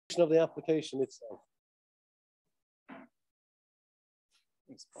of the application itself.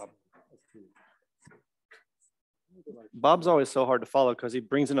 Thanks, Bob. Bob's always so hard to follow because he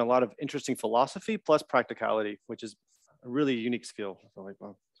brings in a lot of interesting philosophy plus practicality, which is a really unique skill. I feel like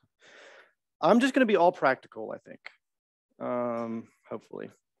Bob. I'm just going to be all practical, I think,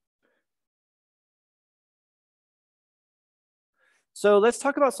 hopefully. So let's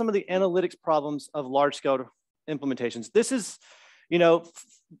talk about some of the analytics problems of large-scale implementations. This is, you know,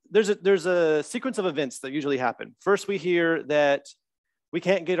 there's a sequence of events that usually happen. First, we hear that we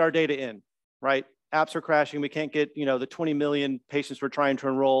can't get our data in, right? Apps are crashing. We can't get, you know, the 20 million patients we're trying to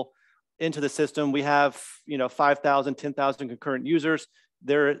enroll into the system. We have, you know, 5,000, 10,000 concurrent users.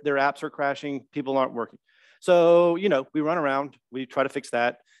 Their apps are crashing. People aren't working. So, you know, we run around. We try to fix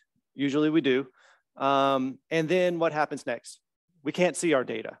that. Usually we do. And then what happens next? We can't see our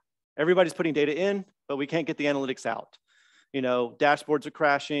data. Everybody's putting data in, but we can't get the analytics out. You know, dashboards are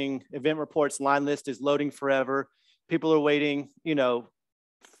crashing. Event reports line list is loading forever. People are waiting, you know,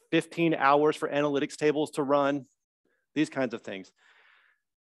 15 hours for analytics tables to run, these kinds of things.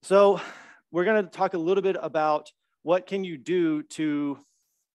 So we're going to talk a little bit about what can you do to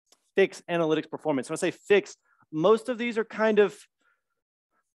fix analytics performance. When I say fix, most of these are kind of,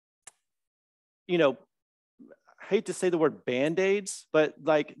 you know, I hate to say the word band-aids, but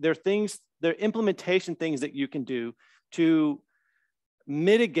like they're implementation things that you can do to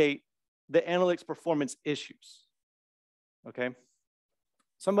mitigate the analytics performance issues, okay?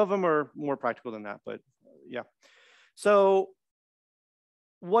 Some of them are more practical than that, but yeah. So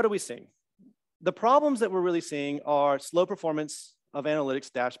what are we seeing? The problems that we're really seeing are slow performance of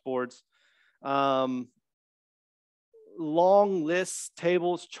analytics dashboards, long lists,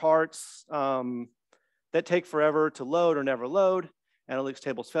 tables, charts that take forever to load or never load, analytics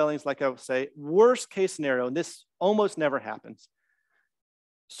tables failings, like I would say. Worst case scenario, and this almost never happens,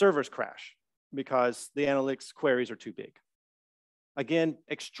 servers crash because the analytics queries are too big. Again,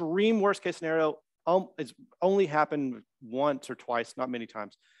 extreme worst case scenario, it's only happened once or twice, not many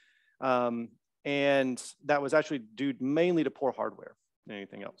times. And that was actually due mainly to poor hardware than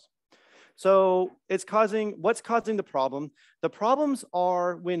anything else. So what's causing the problem? The problems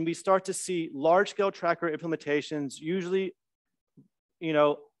are when we start to see large scale tracker implementations, usually, you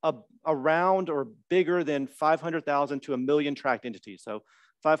know, around or bigger than 500,000 to 1 million tracked entities. So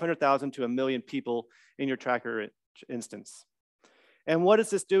 500,000 to 1 million people in your tracker instance. And what is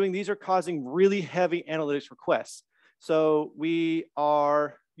this doing? These are causing really heavy analytics requests. So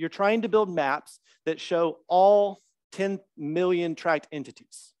you're trying to build maps that show all 10 million tracked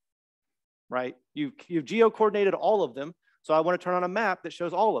entities, right? You've geo-coordinated all of them. So I want to turn on a map that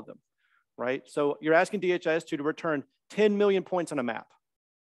shows all of them, right? So you're asking DHIS2 to return 10 million points on a map.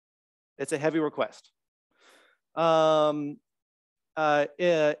 It's a heavy request. Enrollment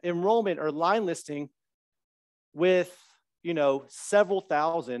or line listing with, you know, several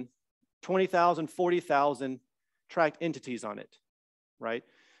thousand, 20,000, 40,000 tracked entities on it, right?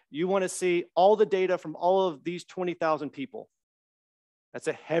 You want to see all the data from all of these 20,000 people. That's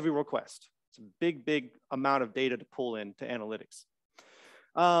a heavy request. It's a big, big amount of data to pull into analytics.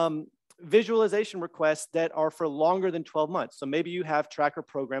 Visualization requests that are for longer than 12 months. So maybe you have tracker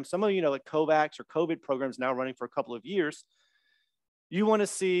programs. Some of you know, like COVAX or COVID programs now running for a couple of years. You want to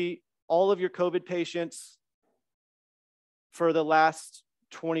see all of your COVID patients for the last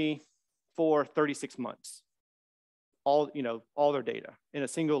 24, 36 months. All their data in a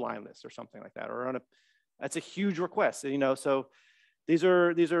single line list or something like that, or that's a huge request, you know. So these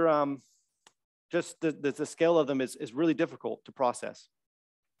are just the scale of them is really difficult to process.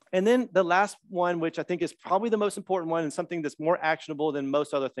 And then the last one, which I think is probably the most important one and something that's more actionable than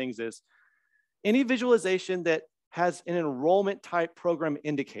most other things, is any visualization that has an enrollment type program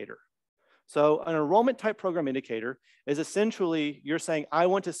indicator. So an enrollment type program indicator is essentially you're saying, I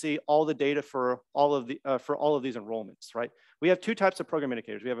want to see all the data for all of these enrollments, right? We have two types of program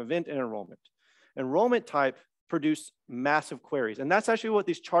indicators. We have event and enrollment. Enrollment type produce massive queries. And that's actually what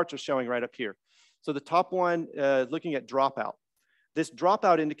these charts are showing right up here. So the top one, looking at dropout. This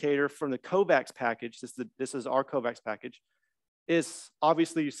dropout indicator from the COVAX package, this is our COVAX package, is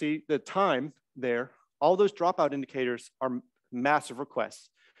obviously, you see the time there. All those dropout indicators are massive requests.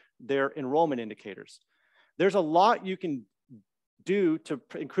 They're enrollment indicators. There's a lot you can do to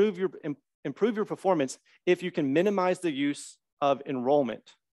improve your performance if you can minimize the use of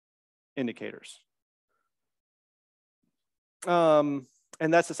enrollment indicators. And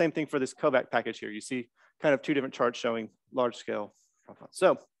that's the same thing for this COVAX package here. You see kind of two different charts showing large scale.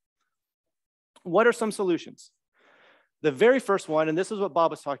 So what are some solutions? The very first one, and this is what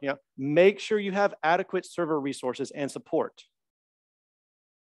Bob was talking about, make sure you have adequate server resources and support.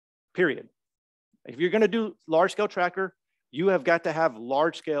 period. If you're gonna do large scale tracker, you have got to have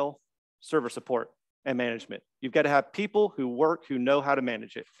large scale server support and management. You've got to have people who know how to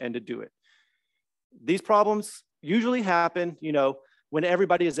manage it and to do it. These problems usually happen, when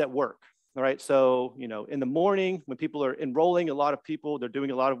everybody is at work. All right, so in the morning when people are enrolling, a lot of people, they're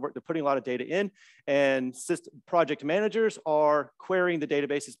doing a lot of work, they're putting a lot of data in, and project managers are querying the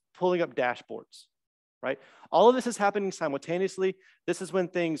databases, pulling up dashboards, right? All of this is happening simultaneously. This is when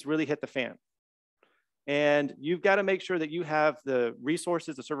things really hit the fan. And you've got to make sure that you have the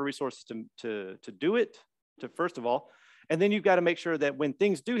resources, the server resources to do it, first of all. And then you've got to make sure that when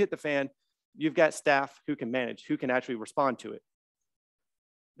things do hit the fan, you've got staff who can manage, who can actually respond to it.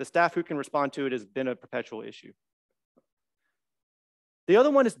 The staff who can respond to it has been a perpetual issue. The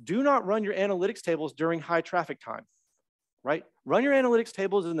other one is do not run your analytics tables during high traffic time, right? Run your analytics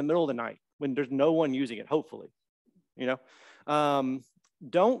tables in the middle of the night when there's no one using it, hopefully. Don't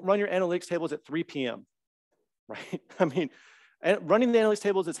run your analytics tables at 3 p.m., right? I mean, running the analytics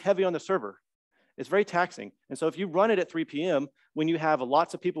tables is heavy on the server. It's very taxing. And so if you run it at 3 p.m., when you have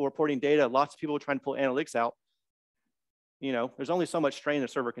lots of people reporting data, lots of people trying to pull analytics out, there's only so much strain the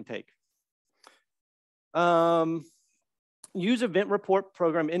server can take. Use event report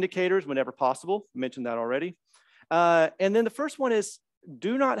program indicators whenever possible. I mentioned that already. And then the first one is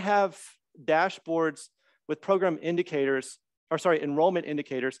do not have dashboards with program indicators, enrollment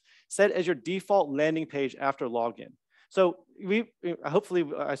indicators set as your default landing page after login. So I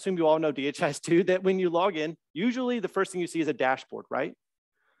assume you all know DHIS2, that when you log in, usually the first thing you see is a dashboard, right?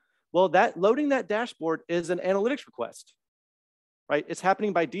 Well, loading that dashboard is an analytics request, right? It's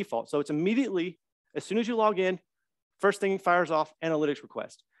happening by default. So it's immediately, as soon as you log in, first thing fires off analytics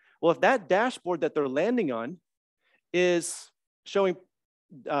request. Well, if that dashboard that they're landing on is showing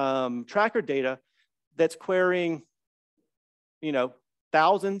tracker data that's querying,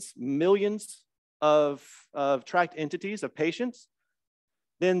 thousands, millions of tracked entities of patients,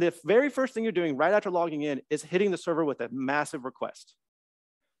 then the very first thing you're doing right after logging in is hitting the server with a massive request.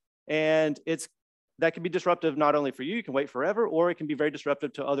 And that can be disruptive not only for you, you can wait forever, or it can be very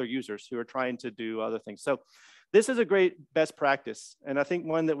disruptive to other users who are trying to do other things. So this is a great best practice. And I think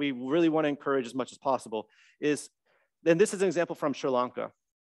one that we really want to encourage as much as possible is, then this is an example from Sri Lanka,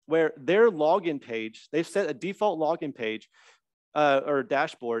 where their login page, they've set a default login page or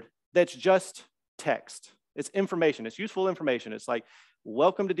dashboard that's just text. It's information, it's useful information. It's like,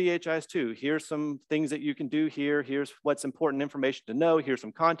 welcome to DHIS2. Here's some things that you can do here. Here's what's important information to know. Here's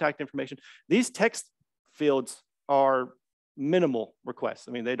some contact information. These text fields are minimal requests.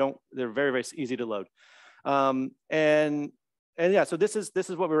 I mean, they're very, very easy to load. And yeah, so this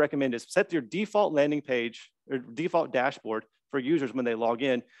is what we recommend is set your default landing page or default dashboard for users when they log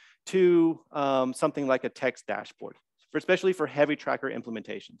in to something like a text dashboard, especially for heavy tracker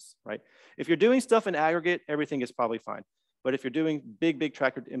implementations, right? If you're doing stuff in aggregate, everything is probably fine. But if you're doing big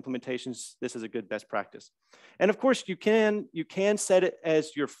tracker implementations, this is a good best practice. And of course, you can set it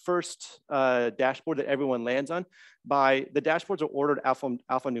as your first dashboard that everyone lands on by the dashboards are ordered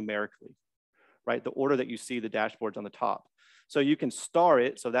alphanumerically, right? The order that you see the dashboards on the top. So you can star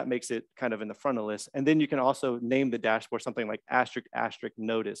it, so that makes it kind of in the front of the list. And then you can also name the dashboard something like ***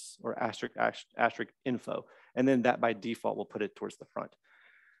 notice or *** info. And then that by default will put it towards the front.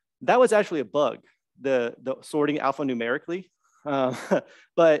 That was actually a bug, the sorting alphanumerically,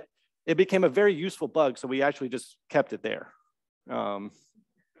 but it became a very useful bug. So we actually just kept it there. Yeah.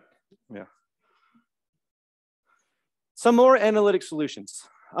 Some more analytic solutions.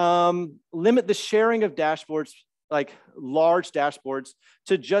 Limit the sharing of dashboards, like large dashboards,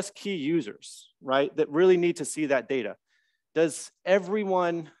 to just key users, right? That really need to see that data. Does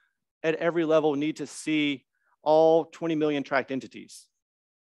everyone at every level need to see all 20 million tracked entities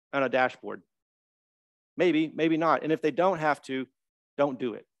on a dashboard? Maybe, maybe not. And if they don't have to, don't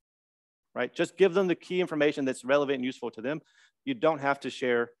do it, right? Just give them the key information that's relevant and useful to them. You don't have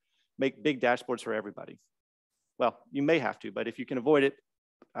to make big dashboards for everybody. Well, you may have to, but if you can avoid it,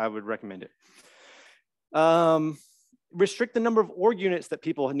 I would recommend it. Restrict the number of org units that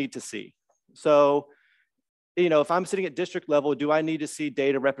people need to see. So, if I'm sitting at district level, do I need to see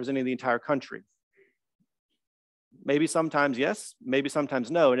data representing the entire country? Maybe sometimes yes, maybe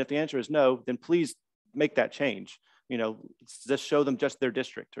sometimes no. And if the answer is no, then please make that change. Just show them just their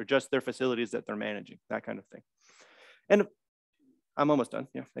district or just their facilities that they're managing, that kind of thing. And I'm almost done.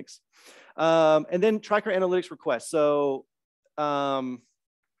 Yeah, thanks. And then tracker analytics requests. So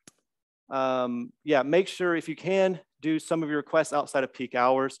yeah, make sure if you can do some of your requests outside of peak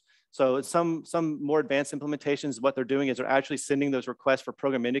hours. So some more advanced implementations, what they're doing is they're actually sending those requests for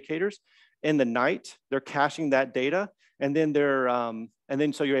program indicators in the night. They're caching that data And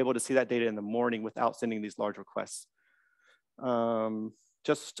then so you're able to see that data in the morning without sending these large requests.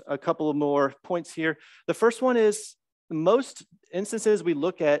 Just a couple of more points here. The first one is most instances we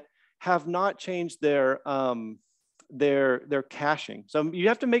look at have not changed their caching. So you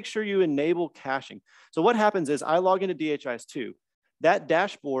have to make sure you enable caching. So what happens is I log into DHIS2, that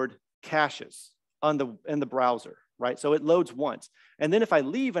dashboard caches in the browser, right? So it loads once. And then if I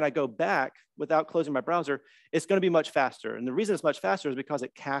leave and I go back without closing my browser, it's gonna be much faster. And the reason it's much faster is because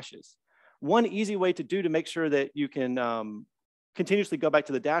it caches. One easy way to make sure that you can continuously go back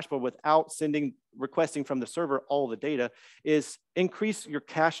to the dashboard without requesting from the server all the data is increase your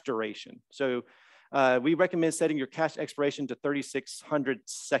cache duration. So we recommend setting your cache expiration to 3,600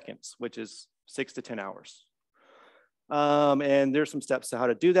 seconds, which is 6 to 10 hours. And there's some steps to how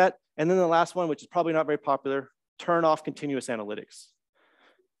to do that. And then the last one, which is probably not very popular, turn off continuous analytics.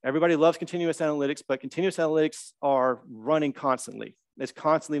 Everybody loves continuous analytics, but continuous analytics are running constantly. It's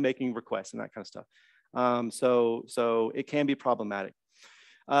constantly making requests and that kind of stuff. So it can be problematic.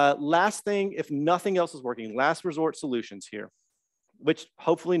 Last thing, if nothing else is working, last resort solutions here, which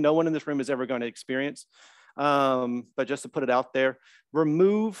hopefully no one in this room is ever going to experience. But just to put it out there,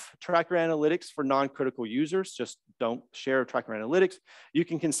 remove tracker analytics for non-critical users. Just don't share tracker analytics. You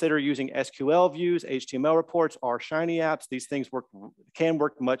can consider using SQL views, HTML reports, or Shiny apps. These things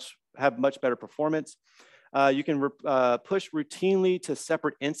have much better performance. You can push routinely to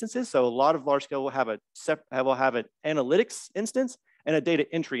separate instances. So a lot of large scale will have an analytics instance and a data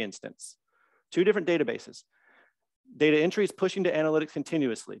entry instance. Two different databases. Data entry is pushing to analytics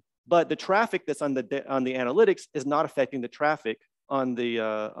continuously, but the traffic that's on the analytics is not affecting the traffic on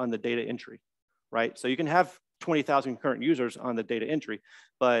the data entry, right? So you can have 20,000 current users on the data entry,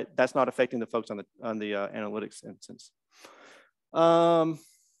 but that's not affecting the folks on the analytics instance.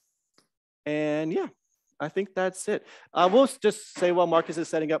 And yeah, I think that's it. We'll just say while Marcus is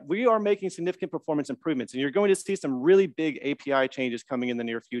setting up, we are making significant performance improvements, and you're going to see some really big API changes coming in the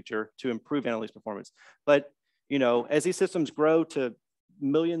near future to improve analytics performance. But you know, as these systems grow to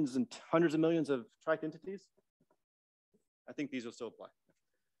millions and hundreds of millions of tracked entities, I think these will still apply.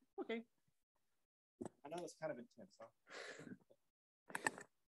 Okay. I know it's kind of intense, huh?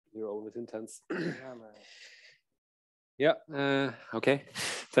 You're always intense. Yeah, okay,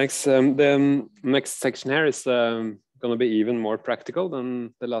 thanks. The next section here is going to be even more practical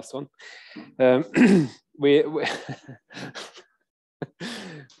than the last one. We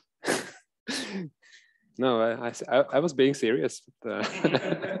no, I was being serious. But,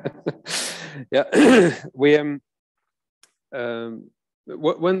 yeah, we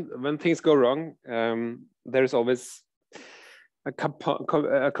when things go wrong, there's always a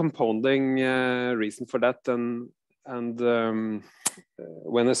compounding reason for that, and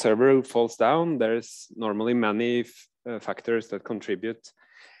when a server falls down, there's normally many factors that contribute.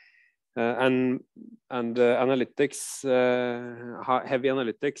 And analytics, heavy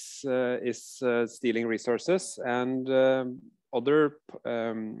analytics is stealing resources, and other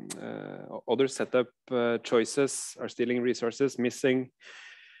setup choices are stealing resources, missing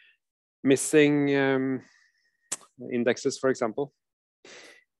indexes, for example.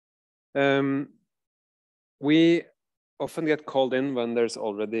 We often get called in when there's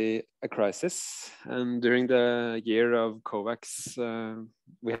already a crisis, and during the year of COVAX,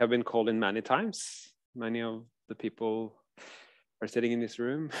 we have been called in many times. Many of the people are sitting in this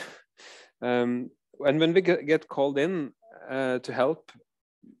room. And when we get called in to help,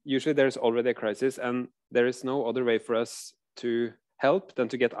 usually there's already a crisis, and there is no other way for us to help than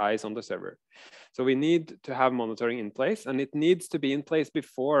to get eyes on the server. So we need to have monitoring in place, and it needs to be in place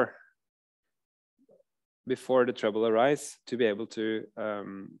before the trouble arises to be able to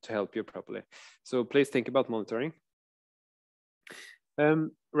help you properly. So please think about monitoring.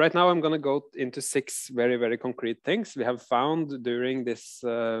 Right now, I'm going to go into 6 very, very concrete things we have found during this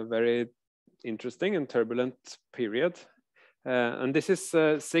very interesting and turbulent period. And this is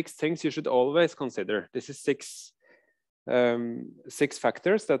 6 things you should always consider. This is 6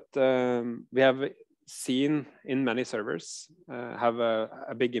 factors that we have seen in many servers have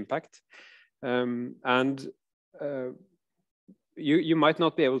a big impact. You might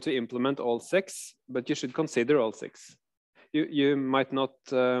not be able to implement all 6, but you should consider all 6. You might not,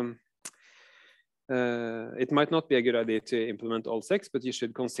 it might not be a good idea to implement all 6, but you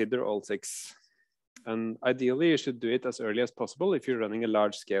should consider all 6. And ideally, you should do it as early as possible if you're running a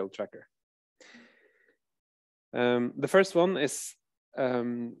large scale tracker. The first one is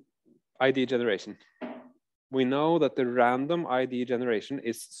ID generation. We know that the random ID generation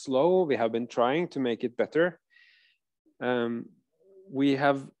is slow. We have been trying to make it better. we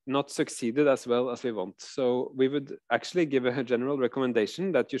have not succeeded as well as we want. So we would actually give a general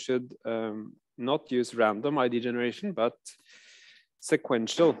recommendation that you should not use random ID generation, but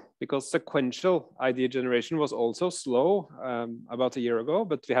sequential, because sequential ID generation was also slow about a year ago,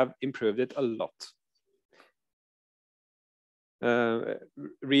 but we have improved it a lot.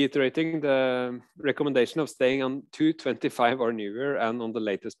 Reiterating the recommendation of staying on 2.25 or newer and on the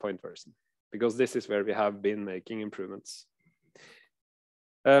latest point version, because this is where we have been making improvements.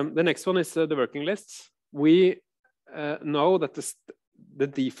 The next one is the working lists. We know that the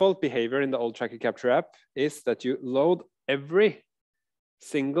default behavior in the old Tracker Capture app is that you load every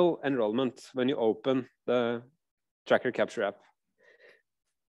single enrollment when you open the Tracker Capture app.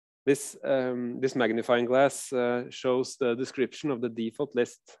 This magnifying glass shows the description of the default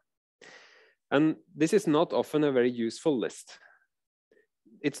list. And this is not often a very useful list.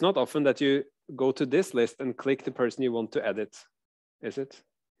 It's not often that you go to this list and click the person you want to edit, is it?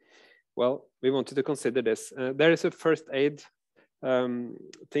 Well, we wanted to consider this. There is a first aid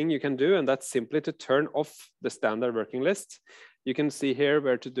thing you can do, and that's simply to turn off the standard working list. You can see here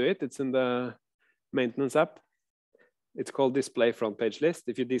where to do it. It's in the maintenance app. It's called display front page list.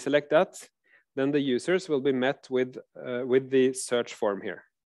 If you deselect that, then the users will be met with the search form here.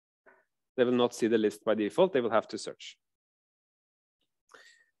 They will not see the list by default. They will have to search.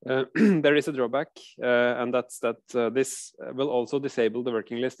 There is a drawback, and that's that this will also disable the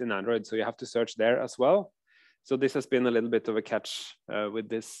working list in Android. So you have to search there as well. So this has been a little bit of a catch with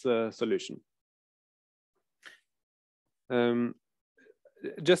this solution.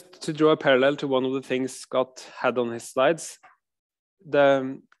 Just to draw a parallel to one of the things Scott had on his slides,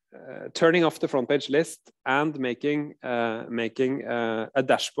 the turning off the front page list and making a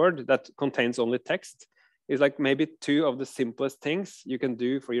dashboard that contains only text is like maybe two of the simplest things you can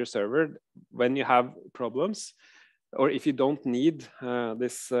do for your server when you have problems, or if you don't need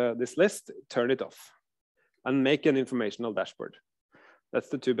this list, turn it off and make an informational dashboard. That's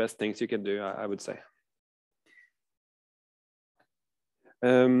the two best things you can do, I would say.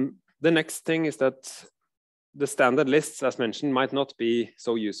 The next thing is that the standard lists, as mentioned, might not be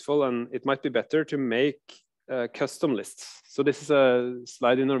so useful, and it might be better to make custom lists. So this is a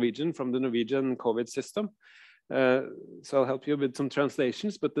slide in Norwegian from the Norwegian COVID system. So I'll help you with some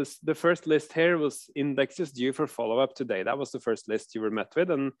translations, but the first list here was indexes due for follow-up today. That was the first list you were met with,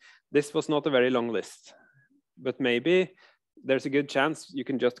 and this was not a very long list. But maybe there's a good chance you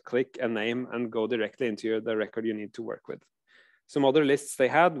can just click a name and go directly into the record you need to work with. Some other lists they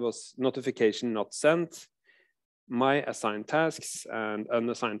had was notification not sent, my assigned tasks, and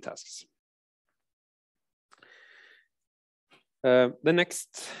unassigned tasks. The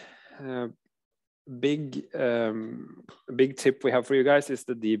next big tip we have for you guys is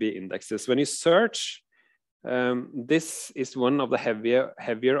the DB indexes. When you search, this is one of the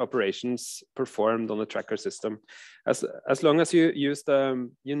heavier operations performed on the tracker system. As long as you use the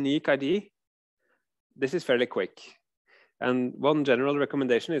unique ID, this is fairly quick. And one general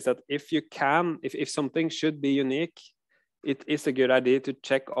recommendation is that if something should be unique, it is a good idea to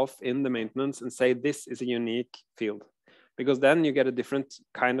check off in the maintenance and say this is a unique field, because then you get a different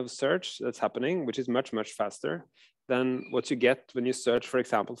kind of search that's happening, which is much, much faster than what you get when you search, for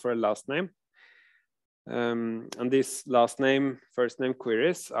example, for a last name. And these last name, first name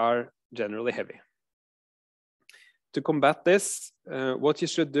queries are generally heavy. To combat this, what you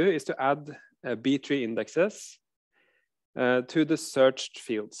should do is to add B-tree indexes to the searched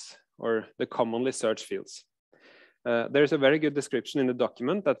fields, or the commonly searched fields. There's a very good description in the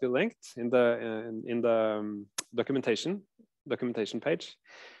document that we linked in the documentation page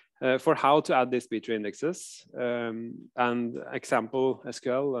for how to add these B-tree indexes, and example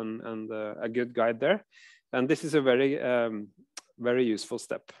SQL and a good guide there. And this is a very very useful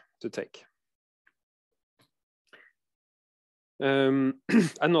step to take.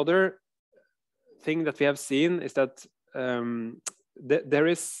 Another thing that we have seen is that there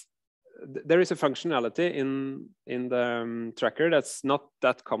is a functionality in the tracker that's not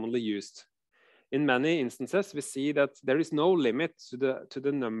that commonly used. In many instances, we see that there is no limit to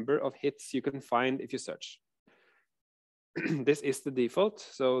the number of hits you can find if you search. This is the default,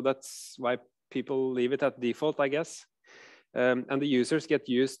 so that's why people leave it at default, I guess. And the users get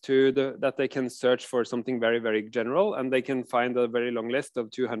used to that they can search for something very, very general, and they can find a very long list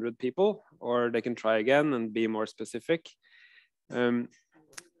of 200 people, or they can try again and be more specific. We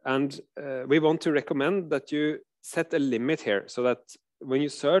want to recommend that you set a limit here, so that when you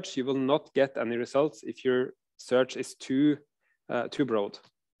search, you will not get any results if your search is too broad.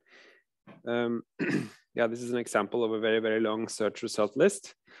 Yeah, this is an example of a very, very long search result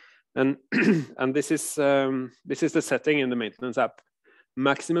list. And this is the setting in the maintenance app.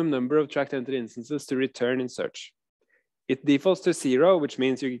 maximum number of tracked entity instances to return in search. It defaults to 0, which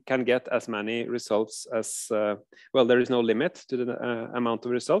means you can get as many results as, well, there is no limit to the amount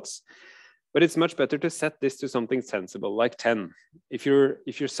of results, but it's much better to set this to something sensible, like 10. If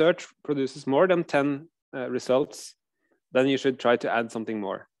your search produces more than 10 results, then you should try to add something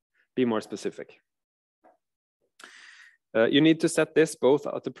more, be more specific. You need to set this both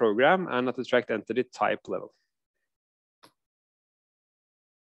at the program and at the tracked entity type level.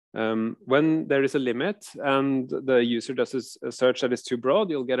 When there is a limit and the user does a search that is too broad,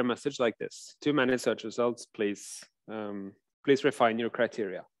 you'll get a message like this: too many search results, please, please refine your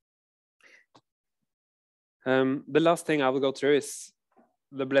criteria. The last thing I will go through is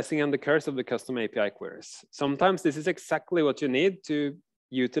the blessing and the curse of the custom API queries. Sometimes this is exactly what you need to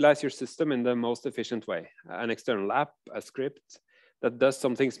utilize your system in the most efficient way. An external app, a script that does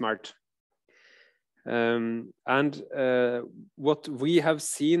something smart. What we have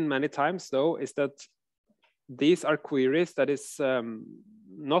seen many times though is that these are queries that is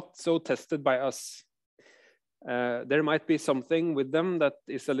not so tested by us. There might be something with them that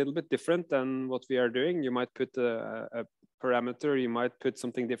is a little bit different than what we are doing. You might put a parameter, you might put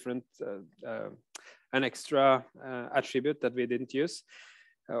something different, an extra attribute that we didn't use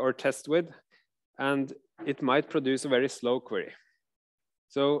or test with, and it might produce a very slow query.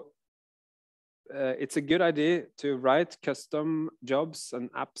 So it's a good idea to write custom jobs and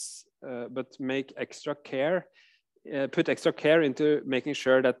apps, but make extra care, put extra care into making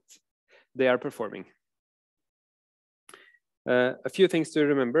sure that they are performing. A few things to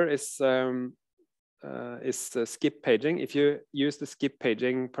remember is skip paging. If you use the skip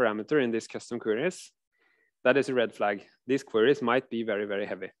paging parameter in these custom queries, that is a red flag. These queries might be very, very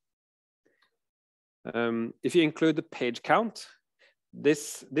heavy. If you include the page count,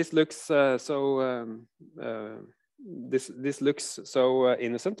 this looks this looks so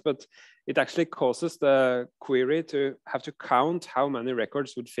innocent, but it actually causes the query to have to count how many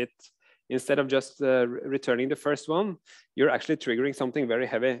records would fit. Instead of just returning the first one, you're actually triggering something very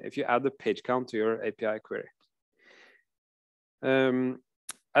heavy if you add the page count to your API query.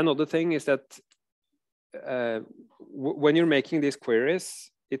 Another thing is that when you're making these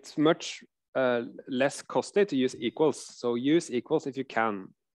queries, it's much less costly to use equals. So use equals if you can.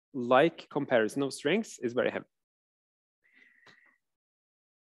 Like comparison of strings is very heavy.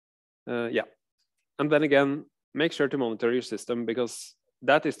 Yeah, and then again, make sure to monitor your system, because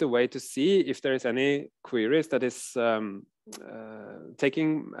that is the way to see if there is any queries that is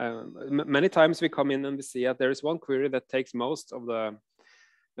taking, many times we come in and we see that there is one query that takes most of the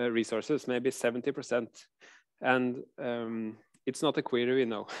resources, maybe 70%. And it's not a query we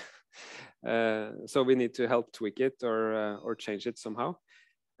know. So we need to help tweak it or change it somehow.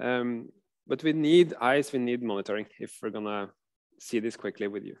 But we need eyes, we need monitoring if we're gonna see this quickly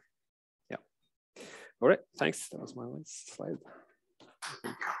with you. Yeah. All right, thanks. That was my last slide.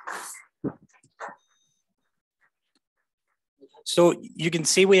 So you can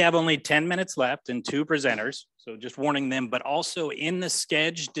see we have only 10 minutes left and 2 presenters. So just warning them, but also in the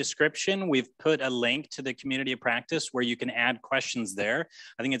Sched description, we've put a link to the community of practice where you can add questions there.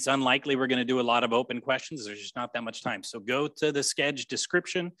 I think it's unlikely we're going to do a lot of open questions. There's just not that much time. So go to the Sched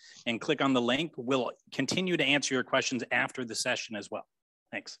description and click on the link. We'll continue to answer your questions after the session as well.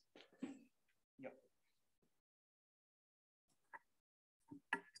 Thanks.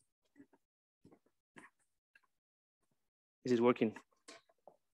 Is it working?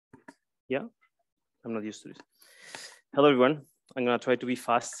 Yeah, I'm not used to this. Hello, everyone. I'm gonna try to be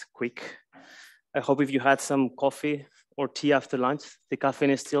fast, quick. I hope if you had some coffee or tea after lunch, the caffeine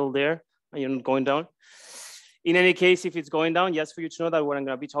is still there and you're not going down. In any case, if it's going down, just for you to know that what I'm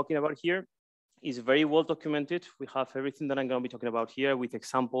gonna be talking about here is very well documented. We have everything that I'm gonna be talking about here with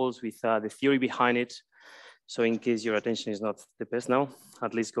examples, with the theory behind it. So in case your attention is not the best now,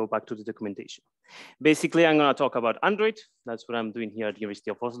 at least go back to the documentation. Basically, I'm gonna talk about Android. That's what I'm doing here at the University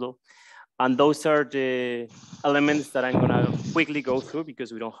of Oslo. And those are the elements that I'm gonna quickly go through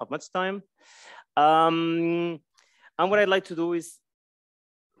because we don't have much time. And what I'd like to do is,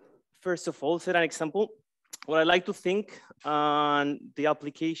 first of all, set an example. What I like to think, the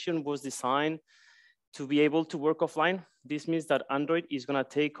application was designed to be able to work offline. This means that Android is gonna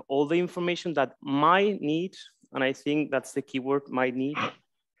take all the information that might need, and I think that's the keyword, might need.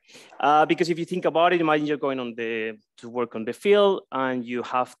 Because if you think about it, imagine you're going on to work on the field and you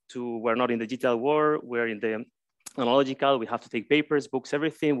have to, we're not in the digital world, we're in the analogical, we have to take papers, books,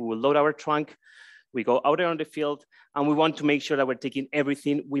 everything. We will load our trunk We go out there on the field and we want to make sure that we're taking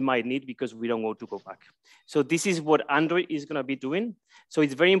everything we might need because we don't want to go back. So this is what Android is gonna be doing. So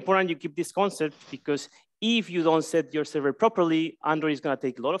it's very important you keep this concept because if you don't set your server properly, Android is gonna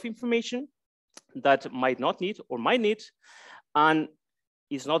take a lot of information that might not need or might need. And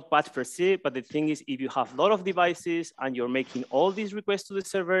it's not bad per se, but the thing is, if you have a lot of devices and you're making all these requests to the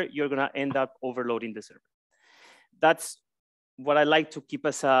server, you're gonna end up overloading the server. That's what I like to keep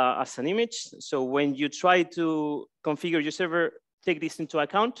as an image. So when you try to configure your server, take this into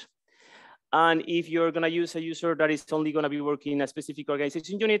account. And if you're gonna use a user that is only gonna be working in a specific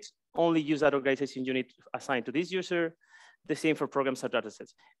organization unit, only use that organization unit assigned to this user. The same for programs or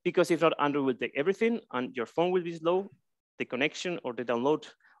datasets. Because if not, Android will take everything and your phone will be slow, the connection or the download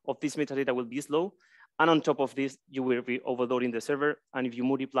of this metadata will be slow. And on top of this, you will be overloading the server. And if you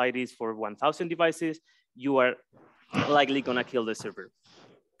multiply this for 1,000 devices, you are likely gonna kill the server.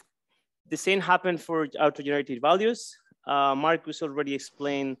 The same happened for auto-generated values. Marcus already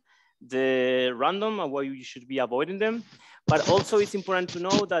explained the random and why you should be avoiding them. But also it's important to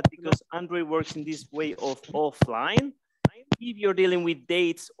know that because Android works in this way of offline, if you're dealing with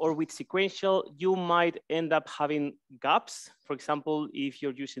dates or with sequential, you might end up having gaps. For example, if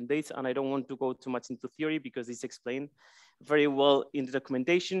you're using dates, and I don't want to go too much into theory because it's explained very well in the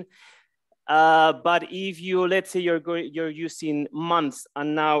documentation. But if you, let's say you're using months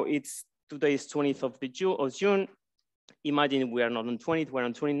and now it's today is 20th of June, imagine we are not on 20th, we're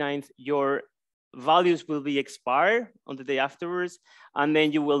on 29th, your values will be expired on the day afterwards, and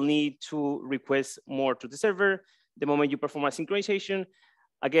then you will need to request more to the server. The moment you perform a synchronization,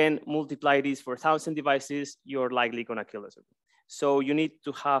 again, multiply this for 1,000 devices, you're likely gonna kill the server. So you need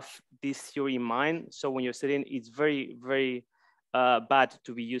to have this theory in mind. So when you're setting, it's very, very bad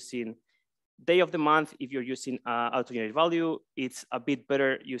to be using day of the month. If you're using auto-generated value, it's a bit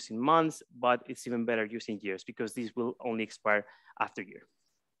better using months, but it's even better using years because these will only expire after a year.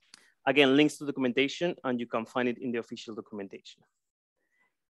 Again, links to documentation, and you can find it in the official documentation.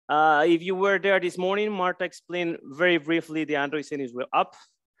 If you were there this morning, Marta explained very briefly the Android settings were up.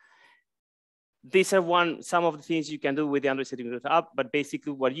 These are some of the things you can do with the Android settings up, but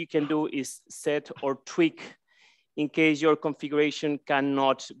basically what you can do is set or tweak in case your configuration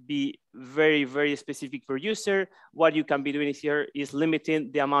cannot be very, very specific per user. What you can be doing here is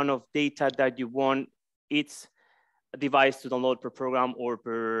limiting the amount of data that you want each device to download per program or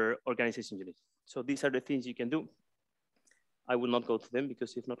per organization unit. So these are the things you can do. I will not go to them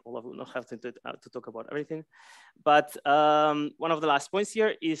because if not, Olaf will not have to talk about everything. But one of the last points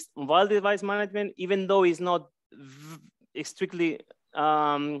here is mobile device management, even though it's not strictly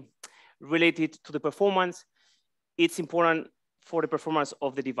related to the performance, it's important for the performance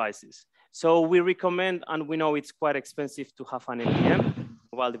of the devices. So we recommend, and we know it's quite expensive to have an MDM,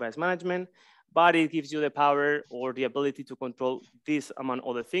 mobile device management, but it gives you the power or the ability to control this among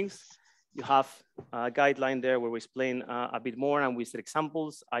other things. You have a guideline there where we explain a bit more and we set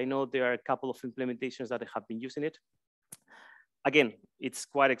examples. I know there are a couple of implementations that have been using it. Again, it's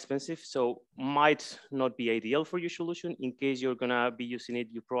quite expensive, so might not be ideal for your solution. In case you're gonna be using it,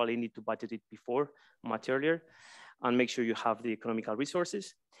 you probably need to budget it before, much earlier, and make sure you have the economical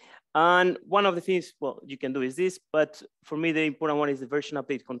resources. And one of the things, well, you can do is this, but for me, the important one is the version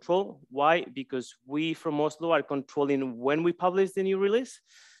update control. Why? Because we from Oslo are controlling when we publish the new release.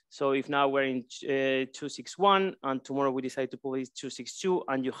 So if now we're in 2.6.1 and tomorrow we decide to publish 2.6.2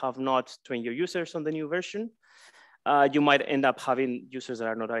 and you have not trained your users on the new version, you might end up having users that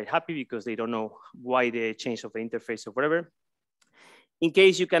are not very happy because they don't know why the change of the interface or whatever. In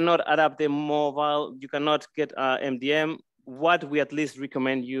case you cannot adapt the mobile, you cannot get MDM, what we at least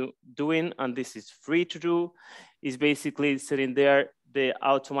recommend you doing, and this is free to do, is basically setting there the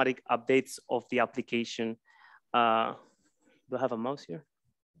automatic updates of the application. Do I have a mouse here?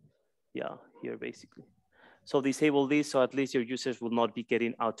 Yeah, here basically. So disable this so at least your users will not be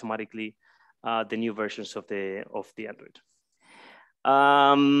getting automatically the new versions of the Android.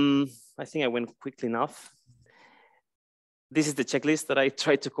 I think I went quickly enough. This is the checklist that I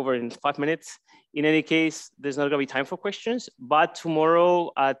tried to cover in 5 minutes. In any case, there's not gonna be time for questions, but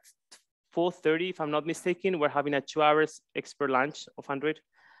tomorrow at 4:30, if I'm not mistaken, we're having a 2 hours expert lunch of Android.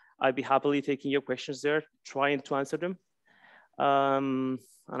 I'll be happily taking your questions there, trying to answer them.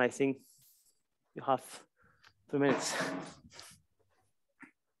 And I think you have 2 minutes.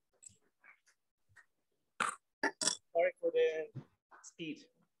 Sorry for the speed.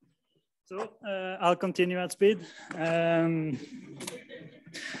 So I'll continue at speed.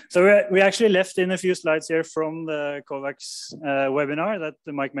 So we actually left in a few slides here from the COVAX webinar that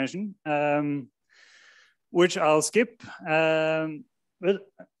Mike mentioned, which I'll skip. But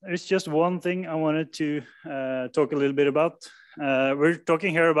there's just one thing I wanted to talk a little bit about. We're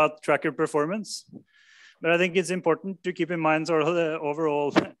talking here about tracker performance, but I think it's important to keep in mind sort of the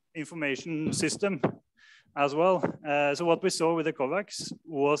overall information system as well. So what we saw with the COVAX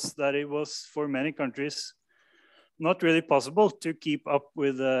was that it was for many countries not really possible to keep up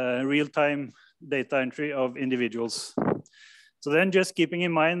with real-time data entry of individuals. So then just keeping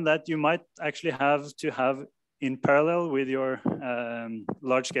in mind that you might actually have to have in parallel with your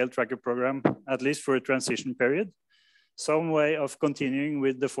large-scale tracker program, at least for a transition period, some way of continuing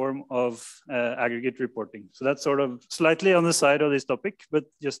with the form of aggregate reporting. So that's sort of slightly on the side of this topic, but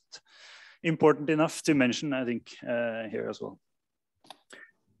just important enough to mention, I think, here as well.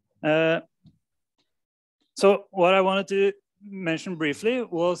 So what I wanted to mention briefly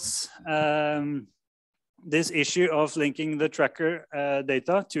was this issue of linking the tracker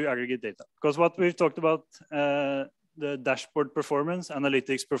data to aggregate data. Because what we've talked about, the dashboard performance,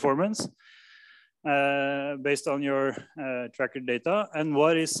 analytics performance, based on your tracker data. And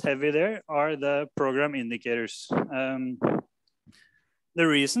what is heavy there are the program indicators. The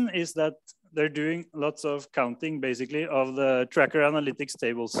reason is that they're doing lots of counting basically of the tracker analytics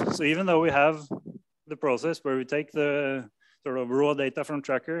tables. So even though we have the process where we take the sort of raw data from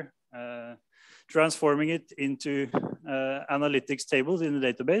tracker, transforming it into analytics tables in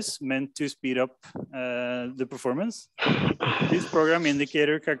the database meant to speed up the performance. These program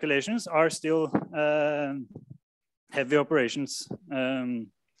indicator calculations are still heavy operations.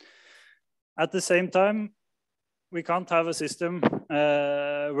 At the same time, we can't have a system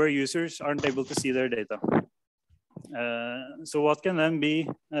where users aren't able to see their data. So what can then be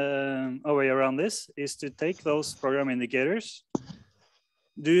a way around this is to take those program indicators,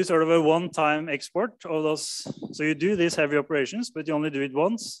 do sort of a one-time export of those. So you do these heavy operations, but you only do it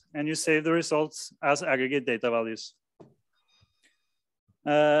once, and you save the results as aggregate data values.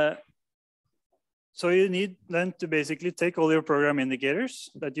 So you need then to basically take all your program indicators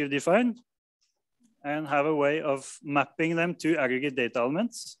that you've defined and have a way of mapping them to aggregate data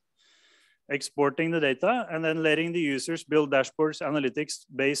elements, exporting the data, and then letting the users build dashboards, analytics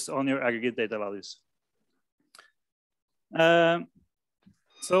based on your aggregate data values.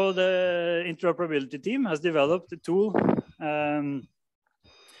 So the interoperability team has developed a tool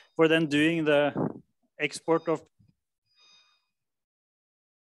for then doing the export of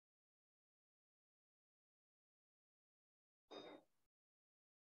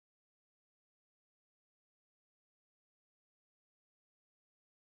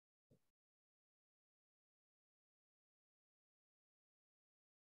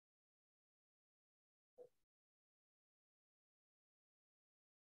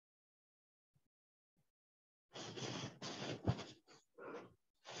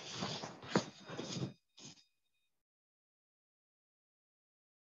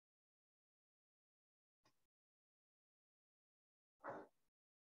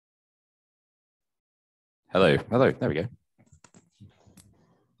Hello, hello, there we go.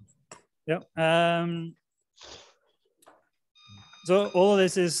 Yeah. So all of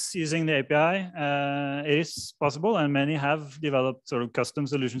this is using the API. It is possible, and many have developed sort of custom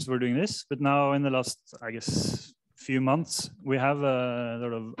solutions for doing this. But now in the last, I guess, few months, we have a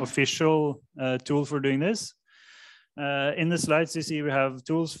sort of official tool for doing this. In the slides, you see we have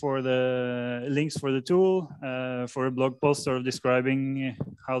tools for the links for the tool, for a blog post sort of describing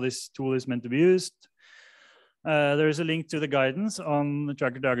how this tool is meant to be used. There is a link to the guidance on the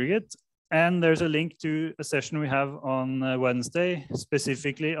tracker to aggregate, and there's a link to a session we have on Wednesday,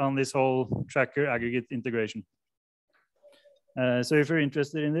 specifically on this whole tracker aggregate integration. So if you're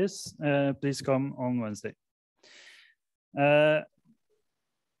interested in this, please come on Wednesday.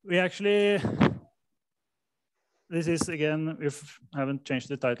 We actually, this is again, we haven't changed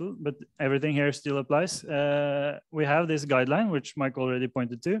the title, but everything here still applies. We have this guideline, which Mike already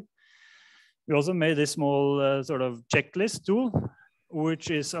pointed to. We also made this small sort of checklist tool, which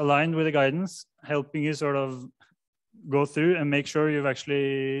is aligned with the guidance, helping you sort of go through and make sure you've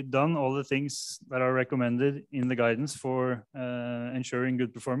actually done all the things that are recommended in the guidance for ensuring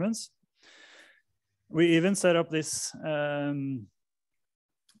good performance. We even set up this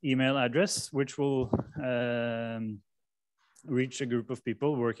email address, which will reach a group of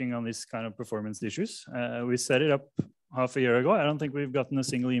people working on this kind of performance issues. We set it up half a year ago. I don't think we've gotten a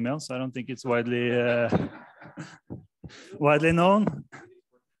single email, so I don't think it's widely widely known.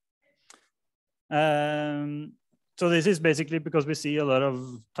 So this is basically because we see a lot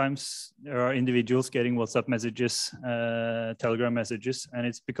of times there are individuals getting WhatsApp messages, Telegram messages, and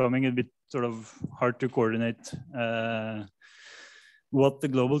it's becoming a bit sort of hard to coordinate what the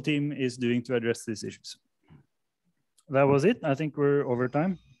global team is doing to address these issues. that was it. I think we're over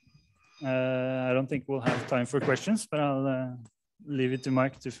time. I don't think we'll have time for questions, but I'll leave it to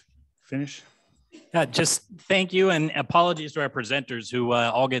Mike to finish. Just thank you and apologies to our presenters who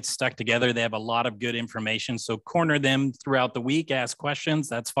all get stuck together. They have a lot of good information, so corner them throughout the week, ask questions,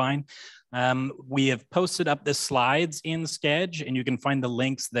 that's fine. We have posted up the slides in Sched, and you can find the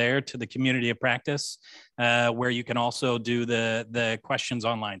links there to the community of practice, where you can also do the questions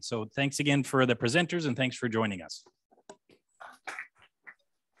online. So thanks again for the presenters, and thanks for joining us.